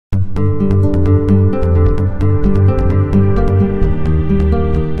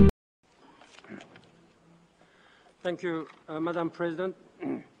Thank you, Madam President,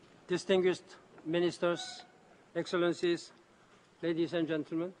 distinguished ministers, excellencies, ladies and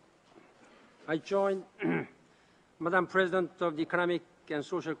gentlemen. I join Madam President of the Economic and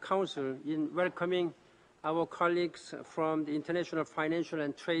Social Council in welcoming our colleagues from the international financial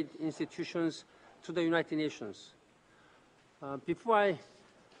and trade institutions to the United Nations. Before I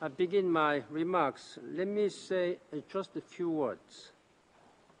begin my remarks, let me say just a few words.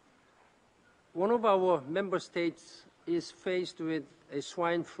 One of our member states is faced with a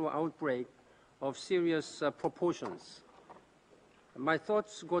swine flu outbreak of serious proportions. My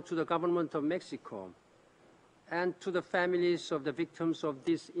thoughts go to the government of Mexico and to the families of the victims of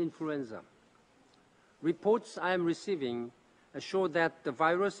this influenza. Reports I am receiving show that the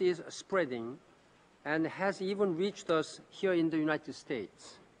virus is spreading and has even reached us here in the United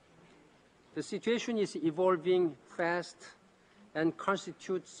States. The situation is evolving fast and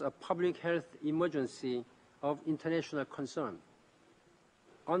constitutes a public health emergency of international concern.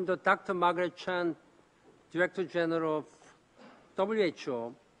 Under Dr. Margaret Chan, Director General of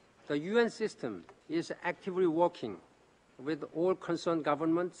WHO, the UN system is actively working with all concerned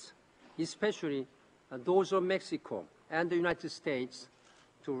governments, especially those of Mexico and the United States,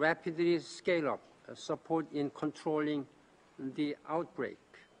 to rapidly scale up support in controlling the outbreak.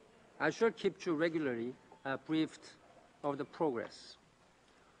 I shall keep you regularly briefed of the progress.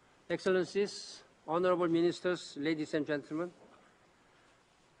 Excellencies, honorable ministers, ladies and gentlemen,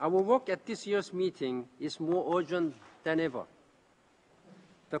 our work at this year's meeting is more urgent than ever.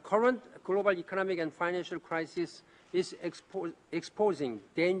 The current global economic and financial crisis is exposing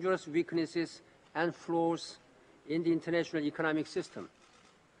dangerous weaknesses and flaws in the international economic system.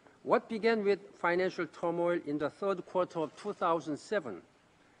 What began with financial turmoil in the third quarter of 2007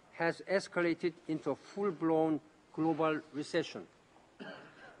 has escalated into a full-blown global recession.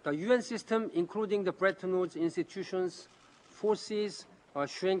 The UN system, including the Bretton Woods institutions, foresees a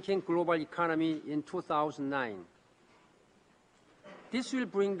shrinking global economy in 2009. This will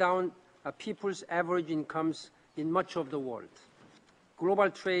bring down people's average incomes in much of the world. Global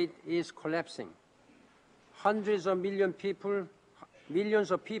trade is collapsing. Hundreds of millions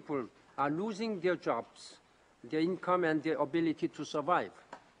of people are losing their jobs, their income, and their ability to survive.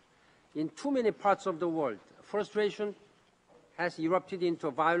 In too many parts of the world, frustration has erupted into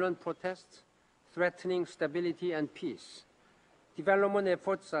violent protests, threatening stability and peace. Development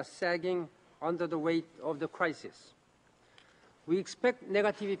efforts are sagging under the weight of the crisis. We expect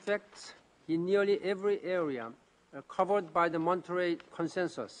negative effects in nearly every area covered by the Monterrey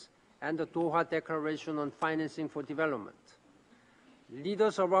Consensus and the Doha Declaration on Financing for Development.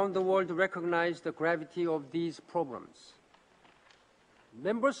 Leaders around the world recognize the gravity of these problems.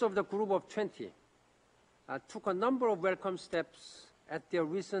 Members of the Group of 20 took a number of welcome steps at their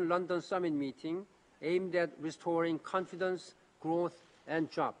recent London summit meeting aimed at restoring confidence, growth, and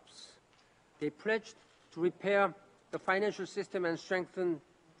jobs. They pledged to repair the financial system and strengthen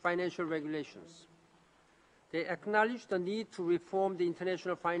financial regulations. They acknowledged the need to reform the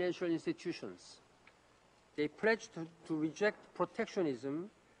international financial institutions. They pledged to reject protectionism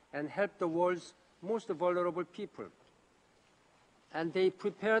and help the world's most vulnerable people. And they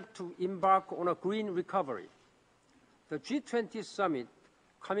prepared to embark on a green recovery. The G20 summit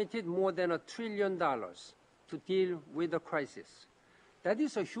committed more than $1 trillion to deal with the crisis. That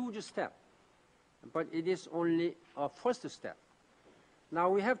is a huge step, but it is only a first step. Now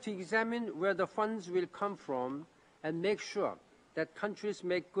we have to examine where the funds will come from and make sure that countries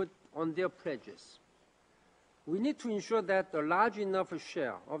make good on their pledges. We need to ensure that a large enough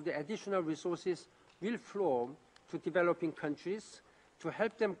share of the additional resources will flow to developing countries to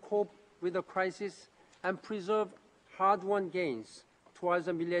help them cope with the crisis and preserve hard-won gains towards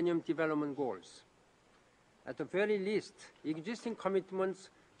the Millennium Development Goals. At the very least, existing commitments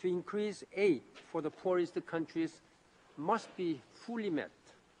to increase aid for the poorest countries must be fully met.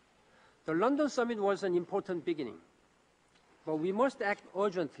 The London summit was an important beginning, but we must act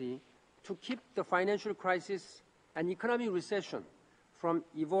urgently to keep the financial crisis and economic recession from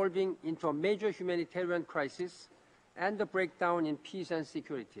evolving into a major humanitarian crisis and the breakdown in peace and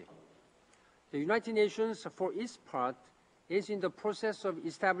security. The United Nations, for its part, is in the process of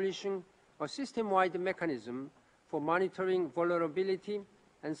establishing a system-wide mechanism for monitoring vulnerability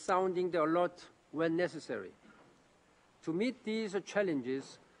and sounding the alert when necessary. To meet these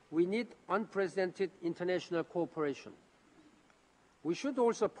challenges, we need unprecedented international cooperation. We should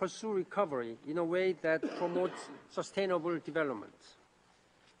also pursue recovery in a way that promotes sustainable development.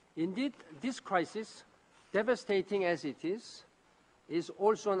 Indeed, this crisis, devastating as it is is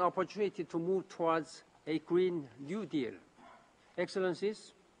also an opportunity to move towards a Green New Deal.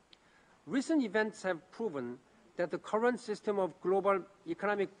 Excellencies, recent events have proven that the current system of global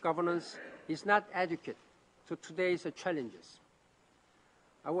economic governance is not adequate to today's challenges.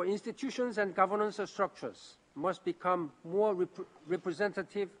 Our institutions and governance structures must become more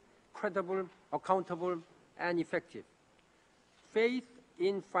representative, credible, accountable, and effective. Faith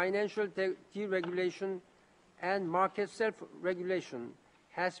in financial deregulation and market self-regulation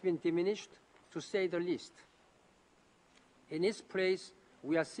has been diminished, to say the least. In its place,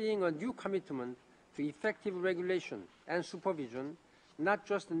 we are seeing a new commitment to effective regulation and supervision, not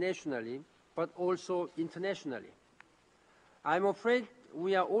just nationally, but also internationally. I'm afraid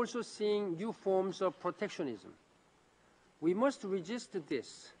we are also seeing new forms of protectionism. We must resist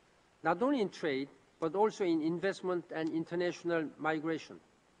this, not only in trade, but also in investment and international migration.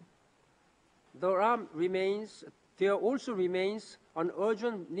 There also remains an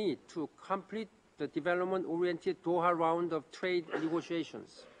urgent need to complete the development-oriented Doha round of trade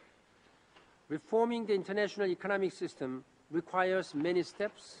negotiations. Reforming the international economic system requires many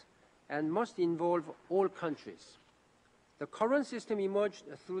steps and must involve all countries. The current system emerged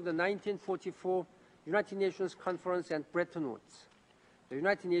through the 1944 United Nations Conference at Bretton Woods. The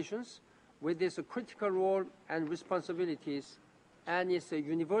United Nations, with its critical role and responsibilities and its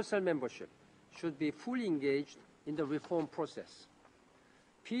universal membership, should be fully engaged in the reform process.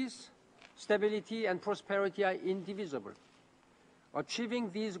 Peace, stability, and prosperity are indivisible. Achieving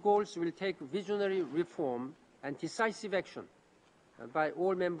these goals will take visionary reform and decisive action by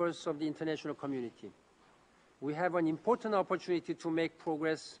all members of the international community. We have an important opportunity to make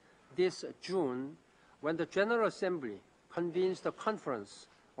progress this June when the General Assembly convenes the conference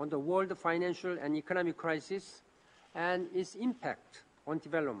on the world financial and economic crisis and its impact on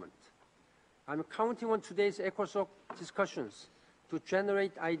development. I'm counting on today's ECOSOC discussions to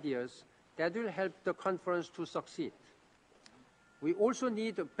generate ideas that will help the conference to succeed. We also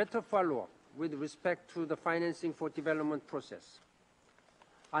need a better follow-up with respect to the financing for development process.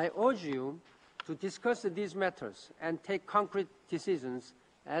 I urge you to discuss these matters and take concrete decisions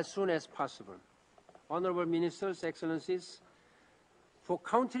as soon as possible. Honorable Ministers, Excellencies, for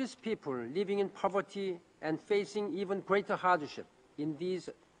countless people living in poverty and facing even greater hardship in these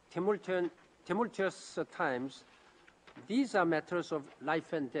tumultuous times, these are matters of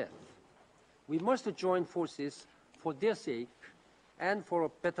life and death. We must join forces for their sake and for a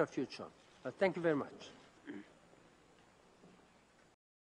better future. Thank you very much.